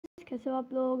कैसे हो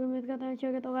आप लोग? उम्मीद करते हैं अच्छे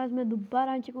होंगे। तो गाइस मैं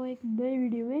दोबारा आ चुका हूँ एक नई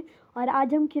वीडियो में और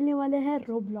आज हम खेलने वाले हैं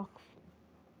रोब्लॉक्स।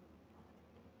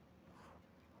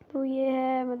 तो ये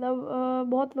है मतलब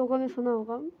बहुत लोगों ने सुना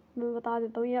होगा, मैं बता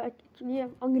देता हूँ। ये एक्चुअली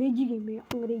अंग्रेजी गेम है,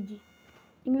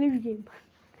 इंग्लिश गेम।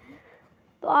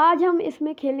 तो आज हम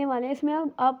इसमें खेलने वाले हैं। इसमें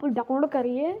आप डाउनलोड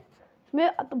करिए। इसमें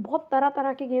तो बहुत तरह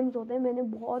तरह के गेम्स होते हैं। मैंने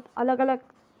बहुत अलग अलग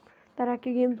तरह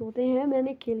के गेम्स होते हैं,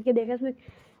 मैंने खेल के देखा। इसमें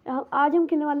आज हम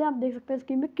खेलने वाले हैं, आप देख सकते हैं इस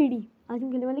गेम में किडी। आज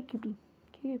हम खेलने वाले किडी,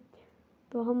 ठीक है।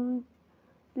 तो हम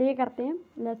प्ले करते हैं,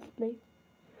 लेट्स प्ले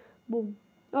बूम।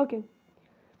 ओके,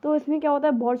 तो इसमें क्या होता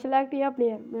है, बॉल सेलेक्ट या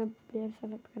प्लेयर। मैं प्लेयर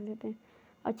सेलेक्ट कर लेते हैं।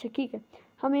 अच्छा ठीक है,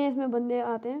 हमें इसमें बंदे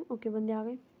आते हैं। ओके, बंदे आ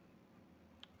गए।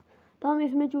 तो हम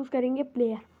इसमें चूज़ करेंगे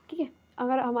प्लेयर, ठीक है।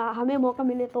 अगर हमें मौका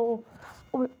मिले तो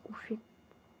ओ शिट,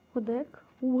 वो देख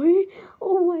वही,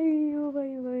 ओ भाई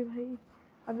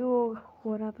अभी वो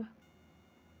हो रहा था।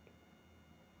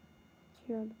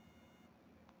 चलो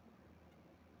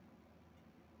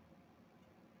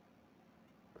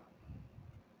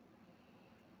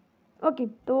ओके,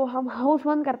 तो हम हाउस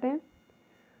 1 करते हैं।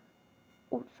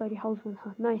 ओ सॉरी, हाउस 1,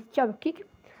 हाँ नाइस। चलो ठीक है,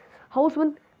 हाउस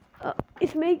 1।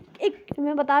 इसमें एक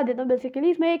मैं बता देता हूँ बेसिकली।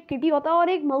 इसमें एक किटी होता है और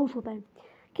एक माउस होता है,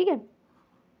 ठीक है।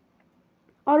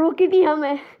 और वो किटी हम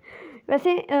है।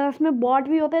 वैसे इसमें बॉट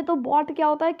भी होता है। तो बॉट क्या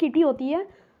होता है, किटी होती है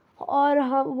और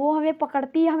वो हमें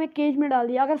पकड़ती है, हमें केज में डाल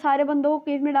दिया। अगर सारे बंदों को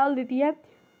केज में डाल देती है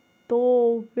तो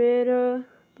फिर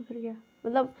क्या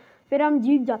मतलब, फिर हम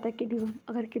जीत जाते हैं किटी में,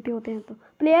 अगर किटी होते हैं तो।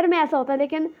 प्लेयर में ऐसा होता है,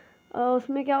 लेकिन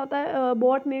उसमें क्या होता है,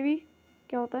 बॉट में भी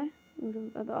क्या होता है मुझे नहीं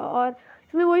पता। और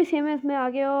इसमें वही सेम है, इसमें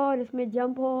आगे हो और इसमें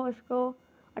जंप हो, इसको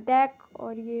अटैक।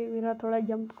 और ये मेरा थोड़ा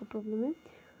जंप का प्रॉब्लम है,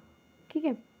 ठीक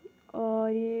है।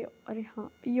 और ये, अरे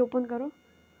हाँ, ये ओपन करो।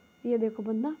 ये देखो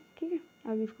बंदा, ठीक है।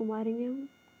 अभी इसको मारेंगे हम।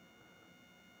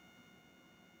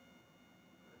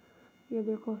 ये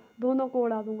देखो, दोनों को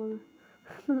उड़ा दूंगा मैं।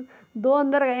 दो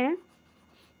अंदर गए हैं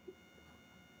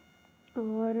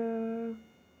और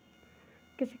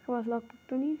किसी के पास लॉक पिक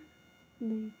तो नहीं,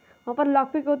 वहाँ पर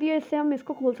लॉक पिक होती है। इससे हम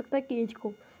इसको खोल सकते हैं, केज को।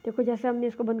 देखो जैसे हमने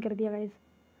इसको बंद कर दिया गाइस,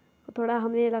 तो थोड़ा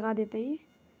हमने लगा देते हैं। ये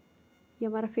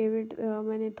हमारा फेवरेट,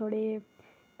 मैंने थोड़े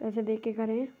पैसे दे के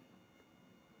करे हैं,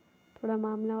 थोड़ा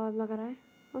मामला वामला करा है।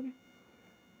 ओके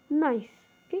नाइस,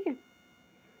 ठीक है।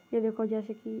 ये देखो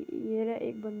जैसे कि ये रहा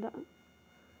एक बंदा।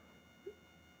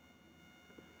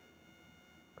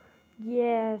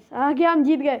 यस, आगे हम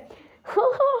जीत गए।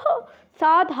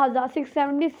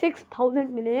 7,676,000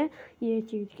 मिले हैं ये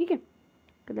चीज़, ठीक है।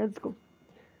 लेट्स गो,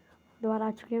 दोबारा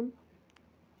आ चुके हम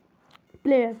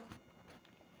प्लेयर।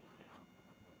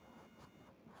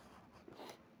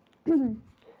 हो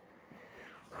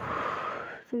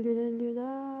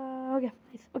गया।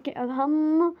 ओके, अब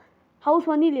हम हाउस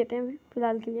 1 ही लेते हैं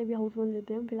फिलहाल के लिए। अभी हाउस 1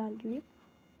 लेते हैं फिलहाल के लिए,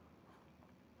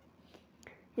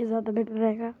 ये ज़्यादा बेटर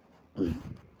रहेगा,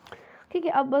 ठीक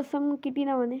है। अब बस हम किटी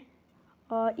ना बने,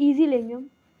 इजी लेंगे हम।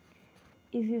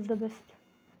 Easy is the best.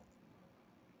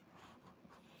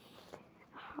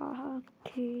 हाँ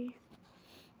ठीक,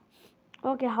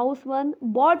 ओके। हाउस 1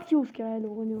 बॉट चूज़ किया है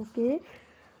लोगों ने, ओके।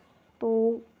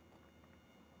 तो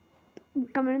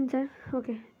कमेंट्स है,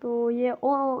 ओके। तो ये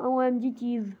OMG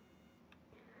cheese,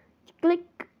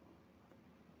 click.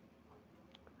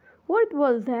 What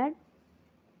was that?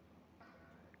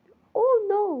 Oh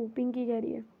no, Pinky कह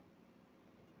रही है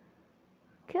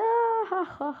क्या? हा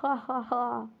हा हा हा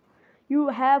हा, you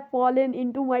have fallen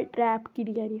into my trap,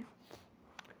 kitty कह रही है।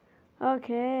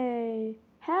 ओके,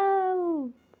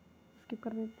 हेल्प, स्किप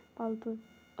कर देते फालतू।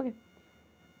 ओके,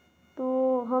 तो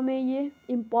हमें ये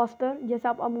इम्पोस्टर, जैसे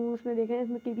आप अमंग अस में देखें,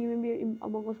 इसमें किटी में भी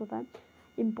अमंग अस होता है।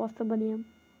 इम्पोस्टर बनिए हम।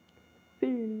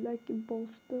 फील लाइक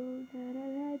इम्पोस्टर,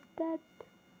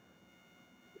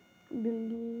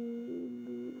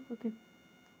 बिल्ली। ओके,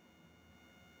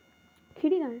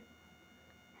 खिड़ी कहाँ है?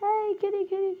 Hey kitty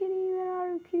kitty kitty, where are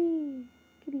you kitty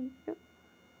kitty?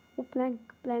 वो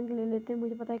प्लैंक ले लेते हैं,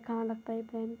 मुझे पता है कहाँ लगता है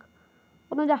प्लैंक।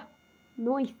 ओ जा,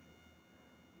 नोइस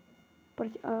पर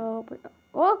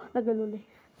ओ लगे लोले।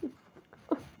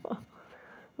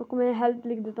 रुको, मैं हेल्प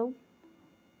लिख देता हूँ।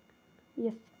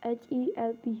 Yes,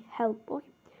 HELP, help.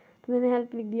 ओके, तो मैंने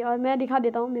हेल्प लिख दिया और मैं दिखा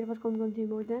देता हूँ मेरे पास कौन कौन सी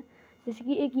इमोट हैं। जैसे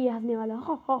कि एक ये हंसने वाला,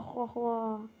 हा,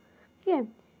 ठीक है।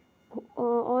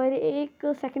 और एक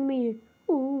सेकंड में ये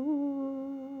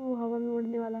हवा में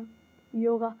उड़ने वाला,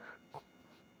 योगा,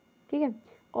 ठीक है।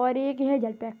 और एक है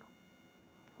जेट पैक।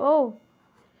 ओह,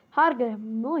 हार गए हम।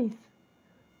 नॉइस,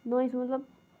 नॉइस मतलब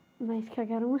नाइस, क्या कह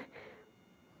रहा हूँ मैं,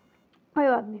 कोई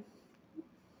बात नहीं।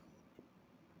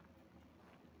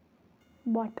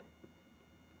 बॉट,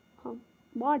 हाँ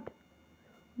बॉट,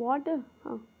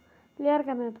 हाँ प्लेयर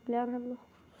करना है तो प्लेयर कर लो।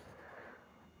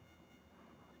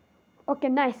 Okay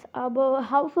nice. अब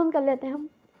हाउस 1 कर लेते हैं हम,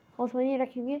 हाउस 1 ही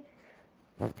रखेंगे।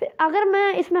 फिर अगर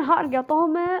मैं इसमें हार गया तो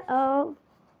मैं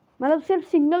मतलब सिर्फ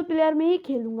सिंगल प्लेयर में ही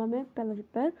खेलूँगा मैं। पहला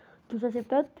चैप्टर, दूसरा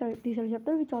चैप्टर, तीसरा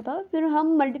चैप्टर, फिर चौथा, फिर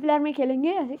हम मल्टीप्लेयर में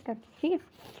खेलेंगे ऐसे करके, ठीक है।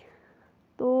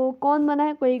 तो कौन बना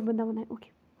है? कोई एक बंदा बना है, ओके।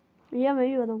 या मैं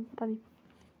भी बनाऊँ, पता नहीं।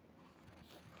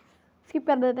 स्किप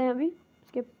कर देते हैं अभी,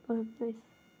 स्किप, नाइस।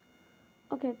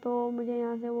 ओके तो मुझे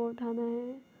यहाँ से वो उठाना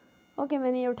है। ओके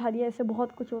मैंने ये उठा दिया, इससे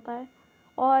बहुत कुछ होता है।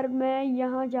 और मैं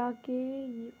यहाँ जाके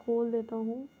ये खोल देता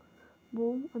हूँ,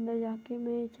 बूम, अंदर जाके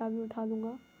मैं चाबी उठा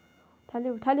लूँगा।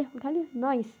 उठा ले,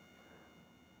 नाइस।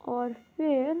 और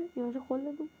फिर यहाँ से खोल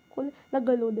दे, तुम खोल, लग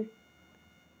गए लोडे,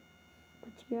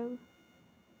 बच गया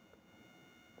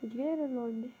रे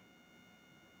लौंडे,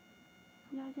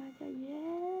 जा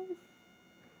यस।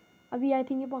 अभी आई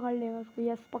थिंक ये पकड़ लेगा उसको,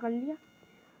 यस पकड़ लिया।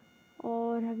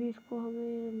 और अभी इसको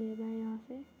हमें लेना है यहाँ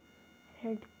से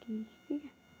हेड की, ठीक है।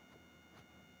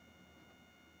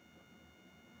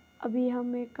 अभी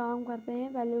हम एक काम करते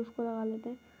हैं, पहले उसको लगा लेते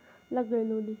हैं। लग गए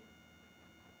लोली।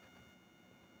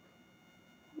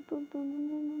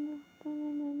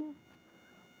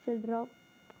 चल ड्रॉप,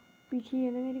 पीछे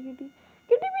है ना मेरी किटी,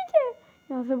 किटी पीछे।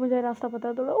 यहाँ से मुझे रास्ता पता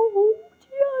है थोड़ा।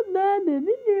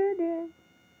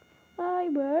 आई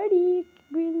बड़ी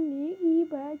बिल्ली की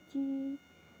बच्ची,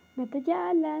 मैं तो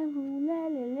जाला हूँ, ला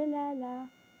ला ला ला ला।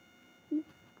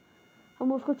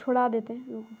 हम उसको छुड़ा देते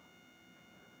हैं, रुको।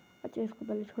 अच्छा इसको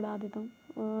पहले छुड़ा देता हूँ,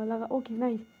 लगा, ओके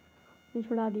नाइस, मैं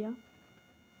छुड़ा दिया।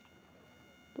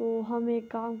 तो हम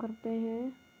एक काम करते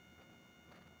हैं,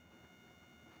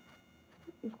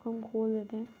 इसको हम खोल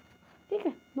देते हैं, ठीक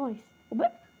है, नाइस।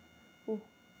 Oh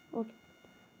okay.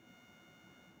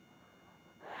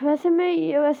 वैसे ना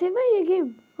ये गेम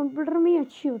कंप्यूटर में ही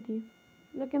अच्छी होती है,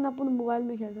 लेकिन अपन मोबाइल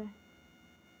में खेल रहे हैं।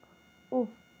 ओह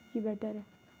ये बेटर है,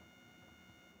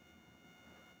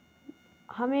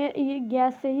 हमें ये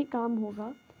गैस से ही काम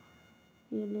होगा।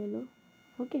 ये ले लो,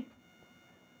 ओके।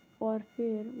 और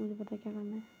फिर मुझे पता क्या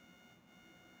करना है,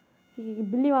 ठीक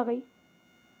है। बिल्ली आ गई,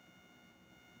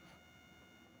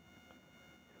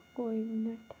 कोई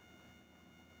मिनट,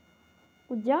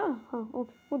 उठ जा, हाँ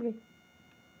ओके उठ गई,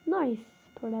 नाइस।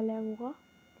 थोड़ा लैग होगा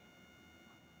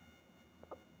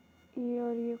ये,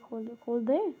 और ये खोल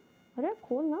दे, अरे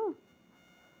खोल ना।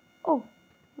 ओह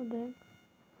देख,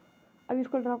 अभी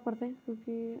इसको ड्रॉप करते हैं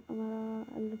क्योंकि हमारा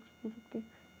अलग सबके,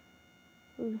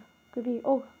 क्योंकि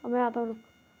ओह मैं आता हूँ, रुक,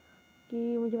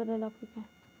 कि मुझे पता है लॉक पिक है,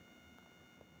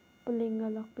 पुलिंगा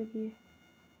लॉक पिक ये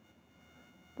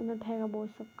तो न उठाएगा बहुत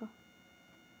सबका,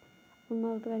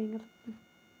 मदद करेंगे सबकी।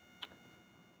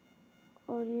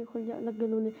 और ये खुल जा, लग गए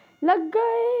लोले, लग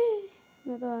गए।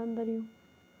 मैं तो अंदर ही हूँ,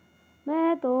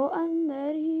 मैं तो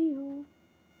अंदर ही हूँ।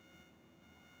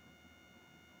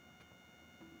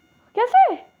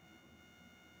 कैसे?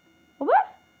 अबे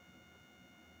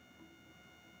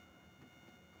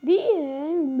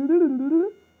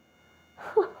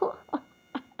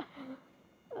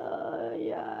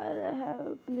यार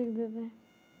हेल्प लिख देते हैं।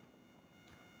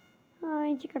 हाँ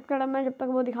ये कटकड़ा, मैं जब तक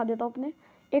वो दिखा देता हूँ अपने।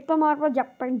 एक तो हमारे पास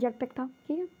जेट पैक था,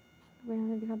 ठीक है, मैं यहाँ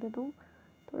से दिखा देता हूँ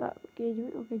थोड़ा केज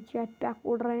में। ओके जेट पैक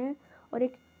उड़ रहे हैं, और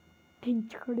एक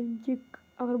ढिंचक,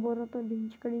 अगर बोल रहा तो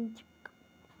ढिंचक,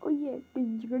 ओ ये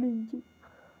ढिंचक, ये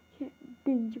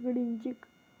ढिंचक,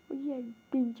 ओ ये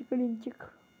ढिंचक,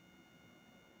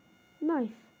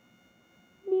 नाइस।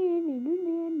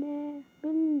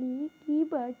 बिल्ली की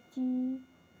बच्ची,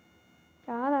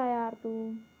 क्या ना यार तू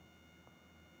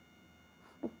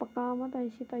तो पका मत,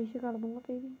 ऐसे कर दूंगा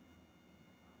तेरी।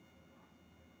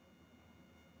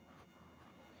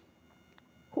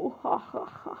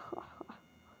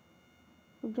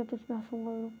 जब इसमें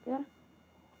हंसूंगा यार,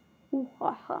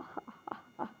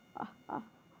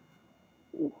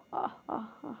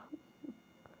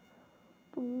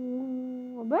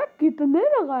 अबे कितने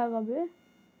लगाएगा बे?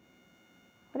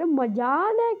 अरे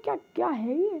मजाक है क्या? क्या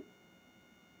है ये,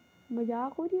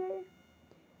 मजाक हो रही है ये?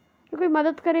 कोई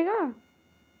मदद करेगा?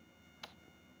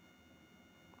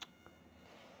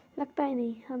 लगता ही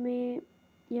नहीं, हमें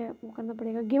ये वो करना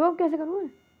पड़ेगा। गिव अप कैसे करूँ मैं?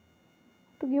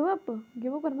 तो गिव अप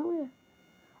करना मुझे।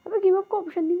 अबे गिव अप का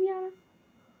ऑप्शन नहीं आ रहा।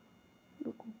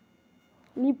 रुको,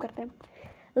 लीव करते हैं,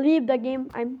 leave the game,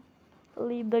 I am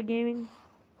leave the gaming.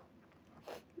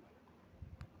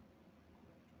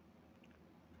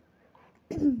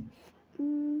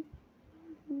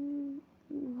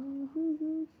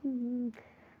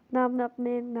 नाम ने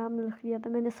अपने नाम लिख लिया था,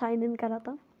 मैंने साइन इन करा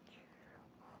था,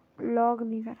 लॉग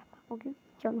नहीं करा था। ओके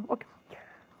चलो, ओके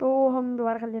तो हम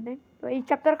दोबारा कर लेते हैं। तो एक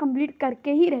चैप्टर कंप्लीट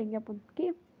करके ही रहेंगे अपन, ठीक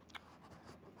है।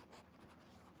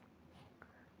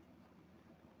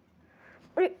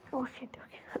 अरे oh shit,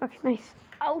 okay okay nice.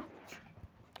 आउ,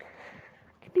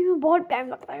 कितनी में बहुत टाइम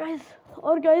लगता है गाइस।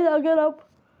 और गाइस अगर आप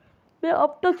ने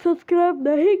अब तक सब्सक्राइब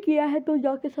नहीं किया है तो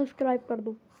जाके सब्सक्राइब कर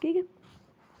दो, ठीक है।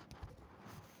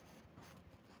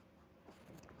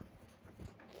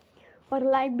 और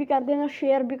लाइक भी कर देना,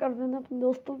 शेयर भी कर देना अपने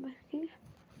दोस्तों में, ठीक है।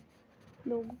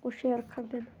 लोगों को शेयर कर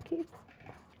देना, ठीक है।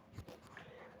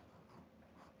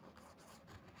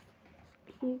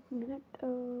 1 मिनट।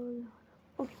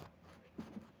 ओके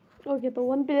ओके, तो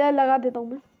 1 प्लेयर लगा देता हूँ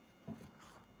मैं।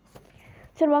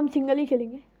 सिर्फ हम सिंगल ही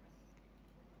खेलेंगे।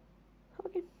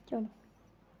 ओके चलो।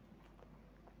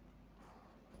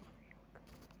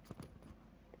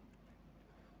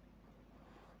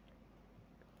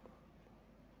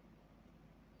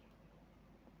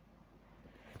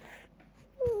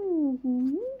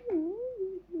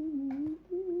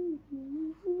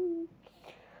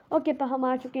 ओके तो हम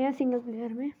आ चुके हैं सिंगल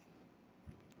प्लेयर में।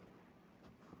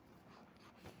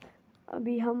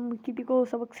 अभी हम किटी को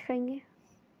सबक सिखाएंगे।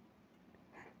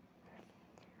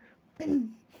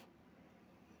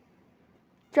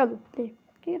 चलो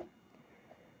ठीक है।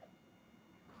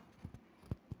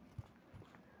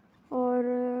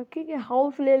 और ठीक है,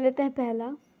 हाउस ले लेते हैं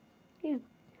पहला, ठीक है।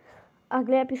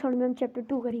 अगले एपिसोड में हम चैप्टर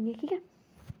 2 करेंगे, ठीक है।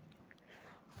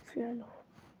 चलो।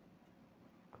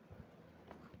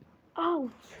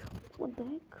 Ouch, what the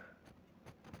heck.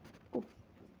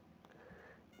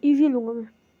 Easy लूँगा मैं,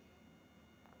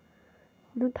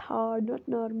 not hard, not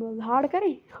normal. Hard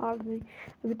करें? हार्ड नहीं,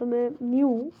 अभी तो मैं न्यू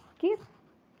हूँ, ठीक है।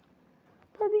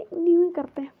 तो अभी न्यू ही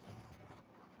करते हैं।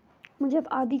 मुझे अब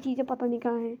आधी चीज़ें पता नहीं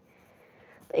कहाँ हैं,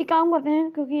 तो एक काम करते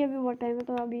हैं, क्योंकि अभी बहुत टाइम है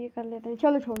तो अभी ये कर लेते हैं।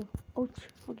 चलो छोड़ो।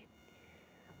 ओके,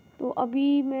 तो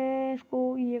अभी मैं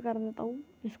इसको ये कर देता हूँ।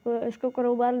 इसको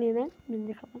कारोबार लेना है, मैंने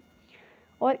देखा था,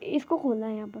 और इसको खोलना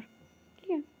है यहाँ पर, ठीक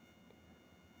है।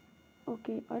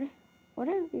 ओके, अरे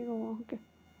अरे ये ओके,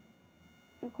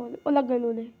 खोल। ओ लग गए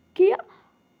लोले किया।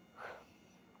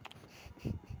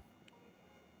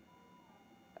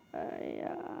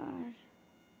 यार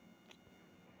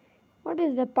what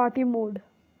is the party mode?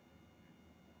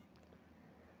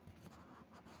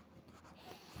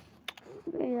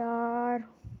 यार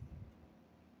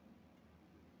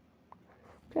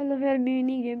चलो फिर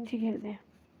मिनी गेम्स ही खेलते हैं,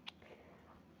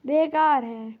 बेकार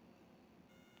है।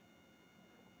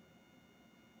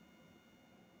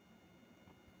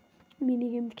 मिनी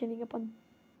गेम्स खेलेंगे अपन।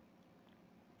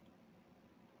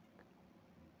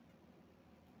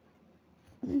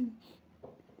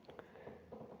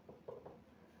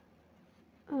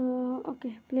 ओके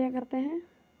प्ले करते हैं।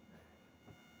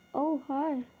 ओह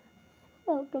हाय,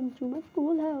 welcome to my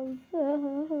school house.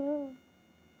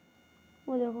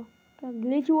 वो देखो क्या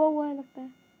ग्लिच हुआ है लगता है।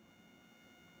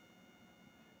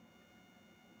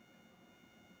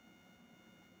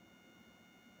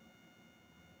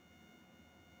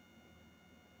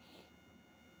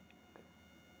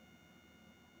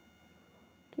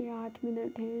 कि 8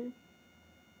 मिनट हैं,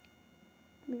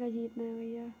 इनका जीतना है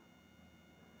भैया।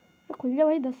 तो खुल जा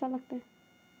भाई, 10 साल लगते हैं।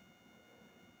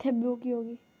 थे ब्लू की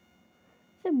होगी,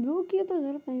 सिर्फ ब्लू की तो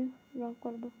जरूरत नहीं है, लॉक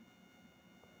कर दो।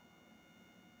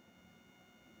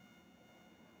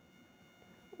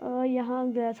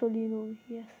 यहाँ गैसोलीन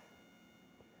होगी, यस।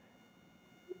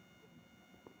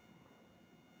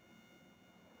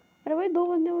 अरे भाई 2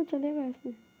 बंदे वो चलेगा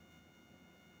इसमें,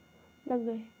 लग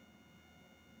गए।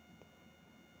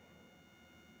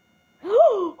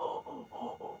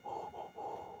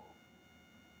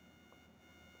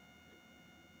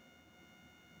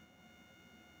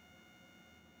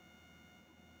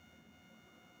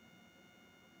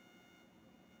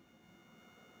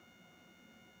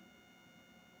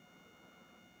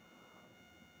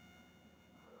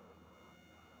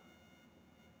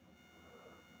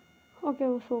 ओके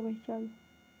वो सो गई, चल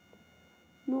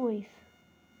नॉइस,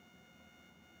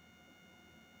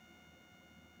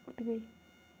 उठ गई।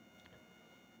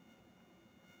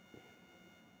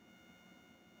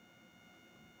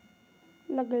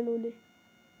 लग गए लोले।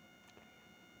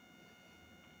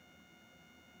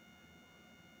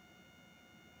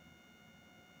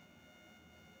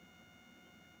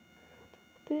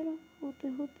 तेरा होते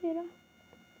हो तेरा।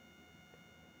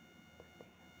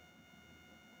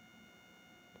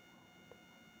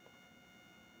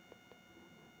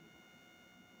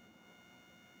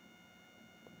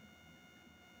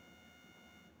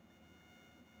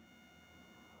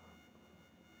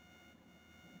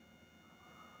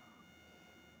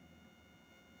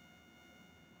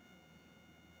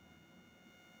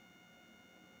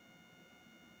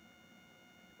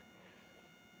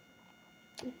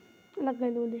 लग गए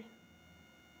लोले।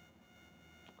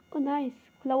 ओ नाइस,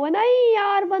 खुला हुआ नहीं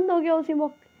यार, बंद हो गया उसी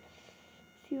वक्त,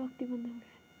 ही बंद हो गया।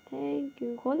 थैंक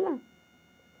यू, खोलना।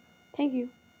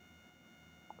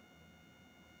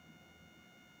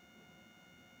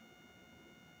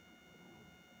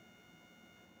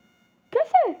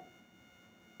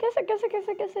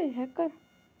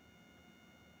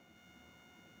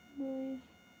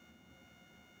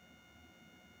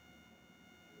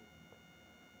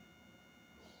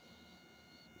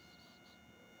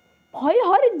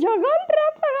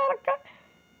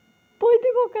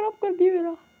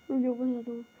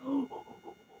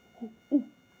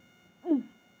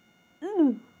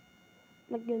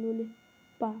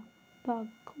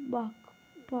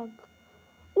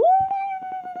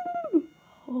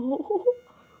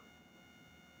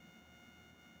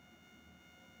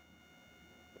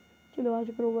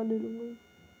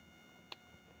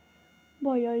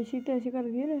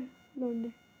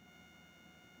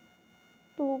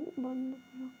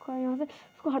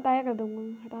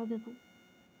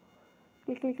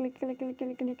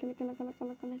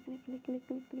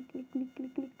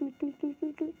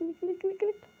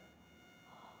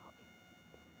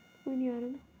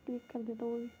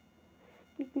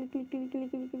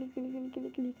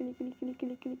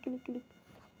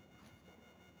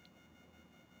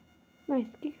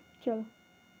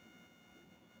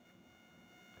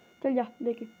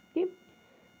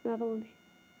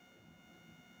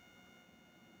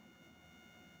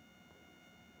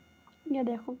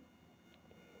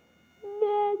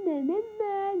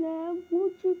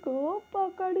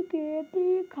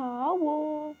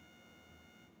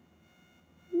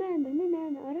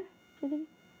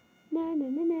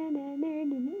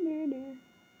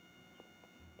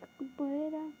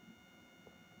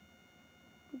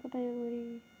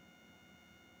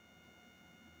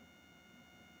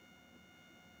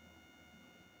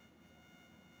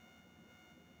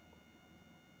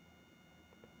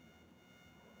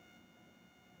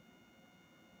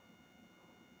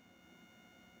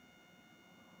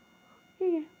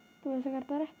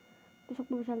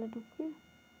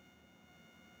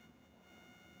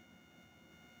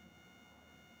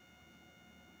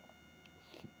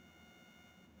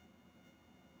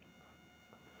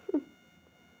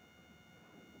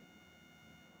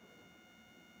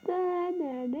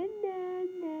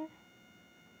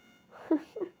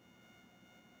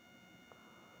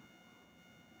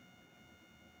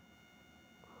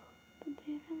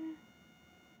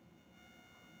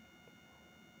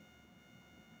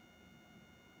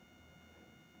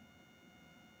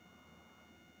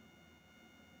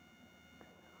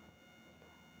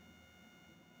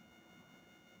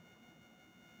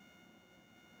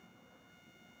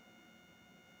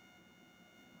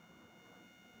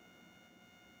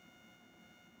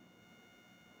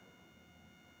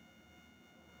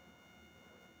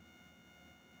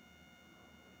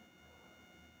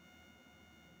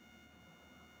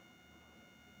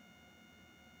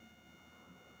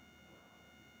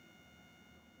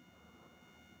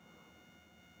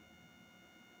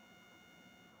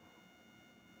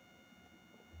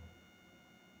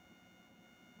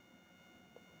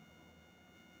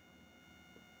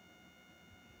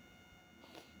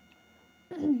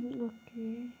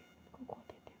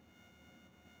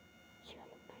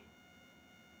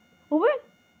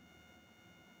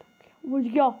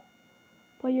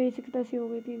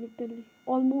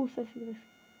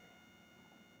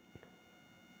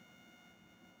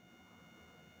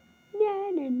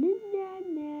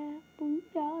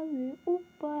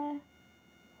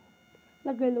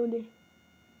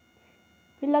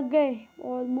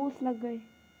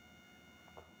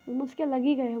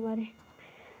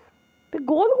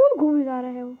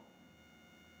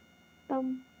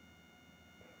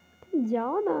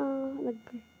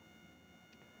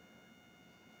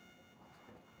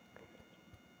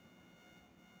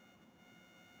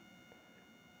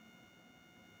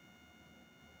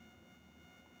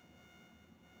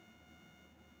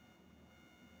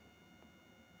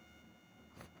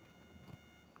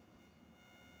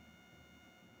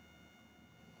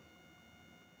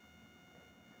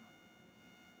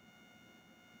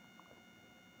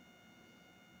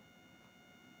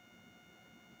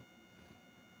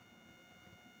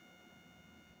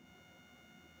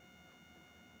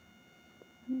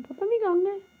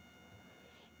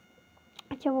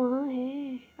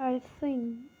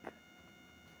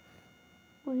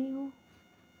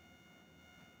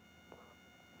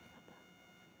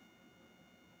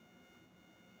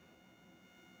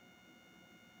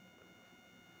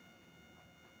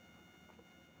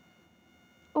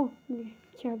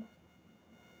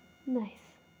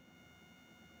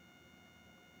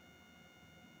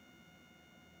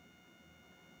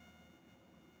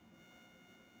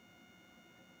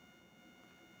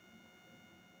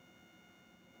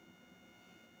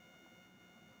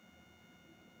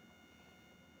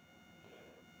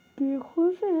 ये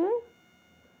खुश है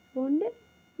बोंडे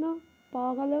ना,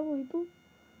 पागल है वही तो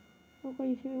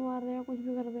कहीं से भी मार देगा, कुछ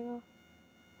भी कर देगा।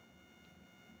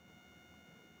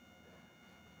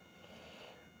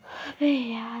 अबे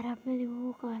यार अब मैंने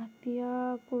वो कहाँ रख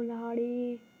दिया,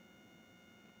 कुल्हाड़ी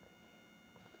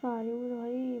सारे मुझे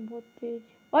भाई बहुत तेज।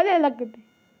 अरे लग गए,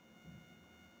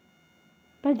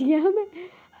 बच गया मैं।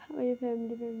 ये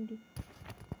फैमिली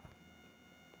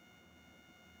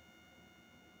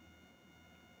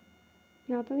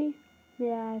यहाँ तो नहीं,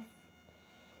 यस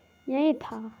यही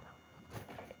था,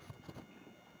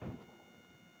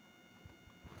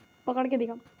 पकड़ के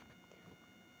दिखा,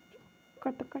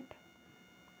 कट कट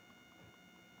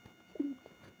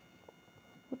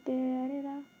तेरे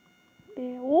रा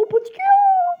तेरे, ओ बच गया।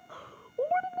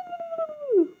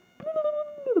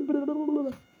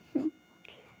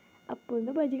 अपन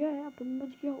तो बच गया, अपन बच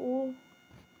गया। ओ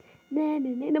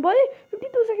नहीं भाई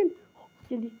 52 सेकंड,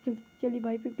 जल्दी जल्दी जल्दी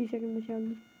भाई 50 सेकंड में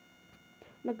चल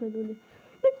लग गए तूने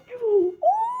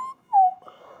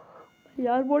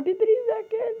यार 43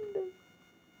 सेकंड।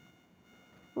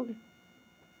 ओके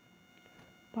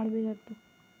पढ़ में जा तो,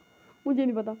 मुझे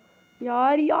नहीं पता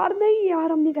यार, नहीं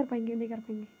यार हम नहीं कर पाएंगे, नहीं कर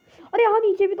पाएंगे। अरे यहाँ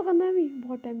नीचे भी तो करना है, अभी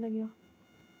बहुत टाइम लगेगा,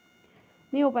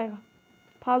 नहीं हो पाएगा,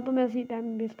 फालतू में ऐसे ही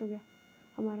टाइम वेस्ट हो गया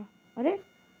हमारा। अरे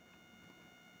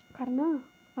करना,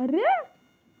 अरे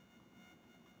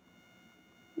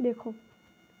देखो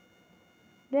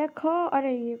देखो,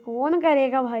 अरे ये कौन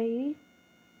करेगा भाई।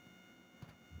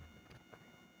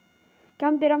 क्या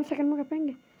हम 13 सेकंड में कर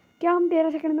पाएंगे, क्या हम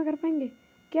 13 सेकंड में कर पाएंगे,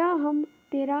 क्या हम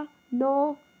 13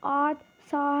 9 8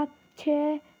 7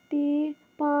 6 3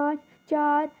 5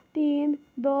 4 3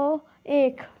 2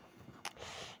 1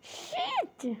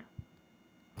 shit.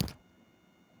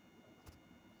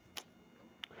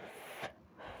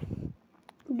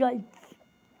 Guys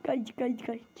guys guys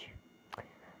guys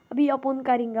अभी अपन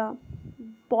करेंगे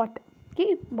बॉट, ठीक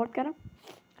है बॉट कर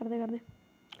दे।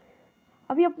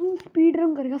 अभी अपन स्पीड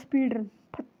रन करेगा, स्पीड रन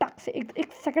फटाक से,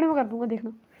 एक सेकंड में कर दूंगा,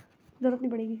 देखना जरूरत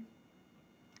नहीं पड़ेगी।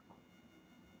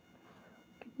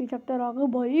 कितनी चैप्टर आ गए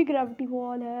भाई, ग्रेविटी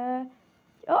फॉल है,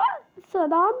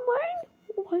 सदान माइंड,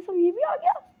 ओ भाई सब ये भी आ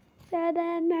गया,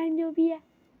 सदान माइंड जो भी है,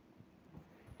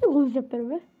 तो कौन से चैप्टर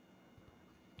में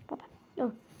पता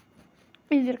नहीं,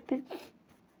 इजी रखते हैं।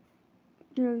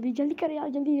 जल्दी जल्दी कर यार,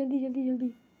 जल्दी जल्दी जल्दी जल्दी,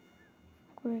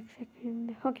 कोई एक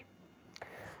सेकंड। ओके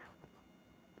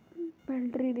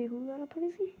बैटरी देखूंगा जरा थोड़ी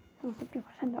सी,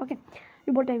 50%। ओके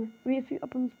ये बहुत टाइम है, वे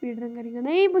अपन स्पीड रन करेंगे।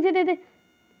 नहीं मुझे दे दे,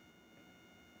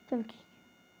 चल की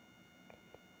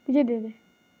मुझे दे दे,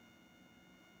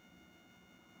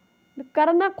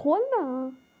 करना खोलना,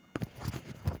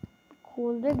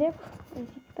 खोल दे, देख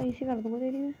ऐसे कर दूंगा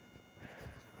तेरी मैं,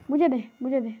 मुझे दे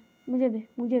मुझे दे मुझे दे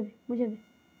मुझे दे मुझे दे,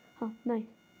 हाँ नाइस,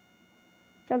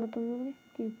 चलो तुम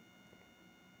ठीक।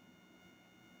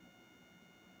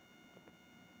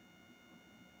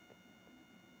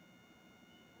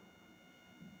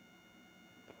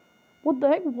 वो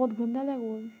देख बहुत गंदा लगा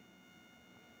वो,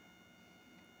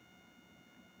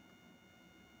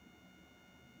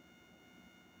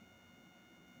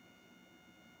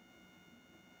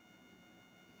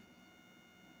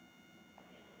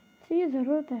 ये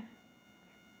जरूरत है।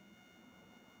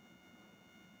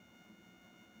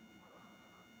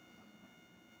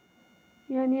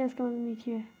 यानी इसका मतलब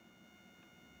नीचे है,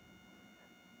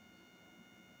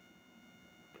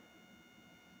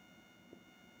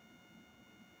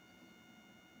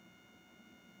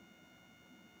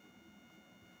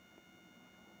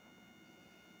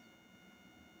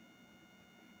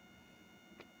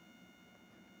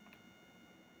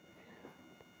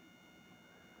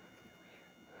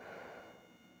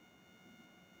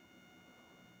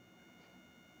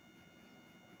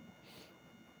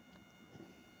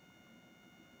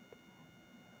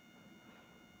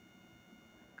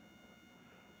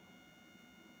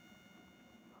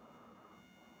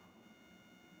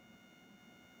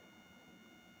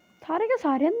 सारे के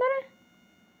सारे अंदर है,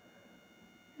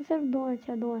 सिर्फ दो,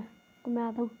 अच्छा दो है, तो मैं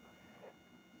आता हूँ।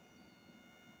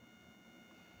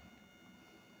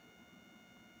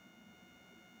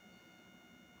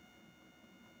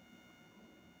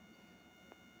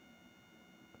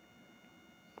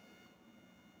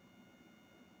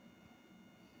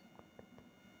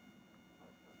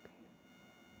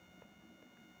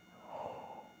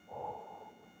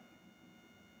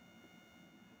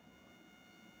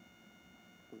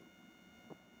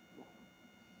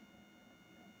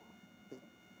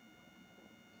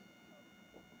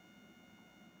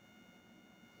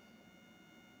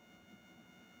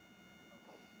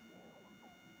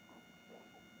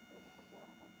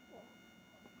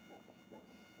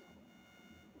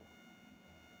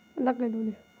 लग गए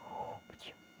दोनों,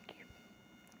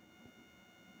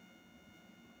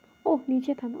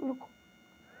 नीचे था ना, रुको,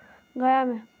 गया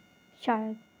मैं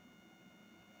शायद,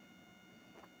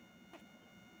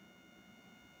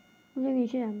 मुझे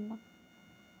नीचे जाना था।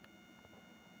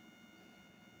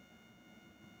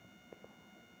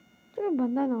 तो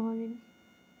बंदा ना होगा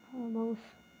मेरे माउस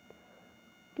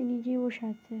के नीचे, वो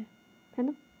शायद से है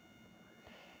ना,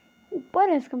 ऊपर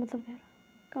है इसका मतलब यार।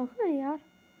 कहाँ है यार,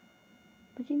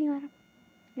 मुझे नहीं आ रहा।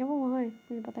 या वो वहाँ है,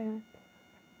 मुझे पता है।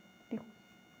 देखो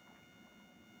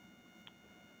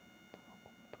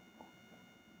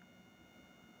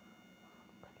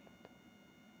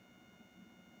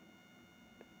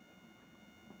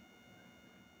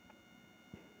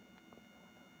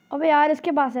अबे यार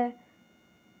इसके पास है,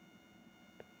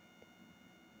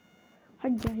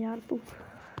 हट जा यार तू।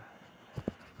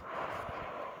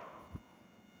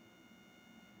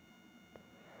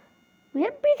 मुझे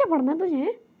पीछे पड़ना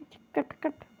तुझे, कट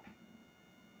कट।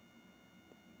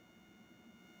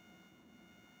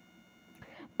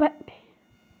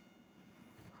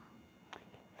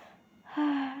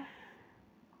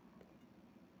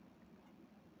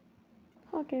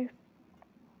 ओके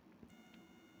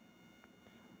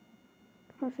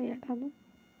थोड़ा सा ये हटा दूँ।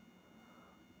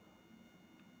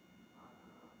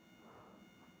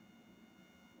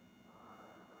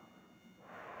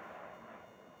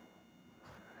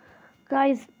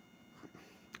 Guys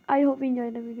I hope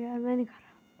enjoy the video. यार मैं नहीं कर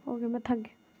रहा, ओके मैं थक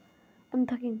गया, I'm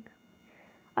थकिंग।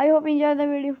 I hope enjoy the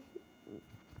video.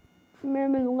 मैं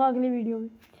मिलूँगा अगली वीडियो में,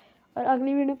 और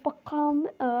अगली वीडियो में पक्का हम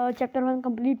चैप्टर 1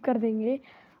 कंप्लीट कर देंगे।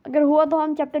 अगर हुआ तो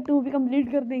हम चैप्टर 2 भी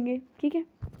कंप्लीट कर देंगे, ठीक है।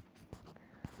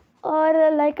 और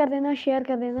लाइक कर देना, शेयर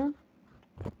कर देना,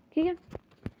 ठीक है।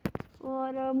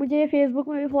 और मुझे फेसबुक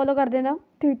में भी फॉलो कर देना,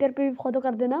 ट्विटर पे भी फॉलो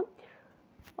कर देना,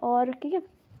 और ठीक है।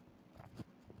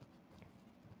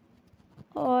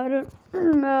 और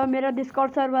मेरा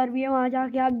डिस्कॉर्ड सर्वर भी है, वहाँ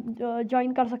जाके आप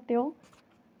ज्वाइन कर सकते हो।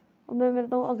 मैं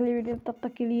मिलता हूँ अगली वीडियो, तब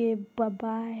तक के लिए बाय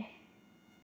बाय।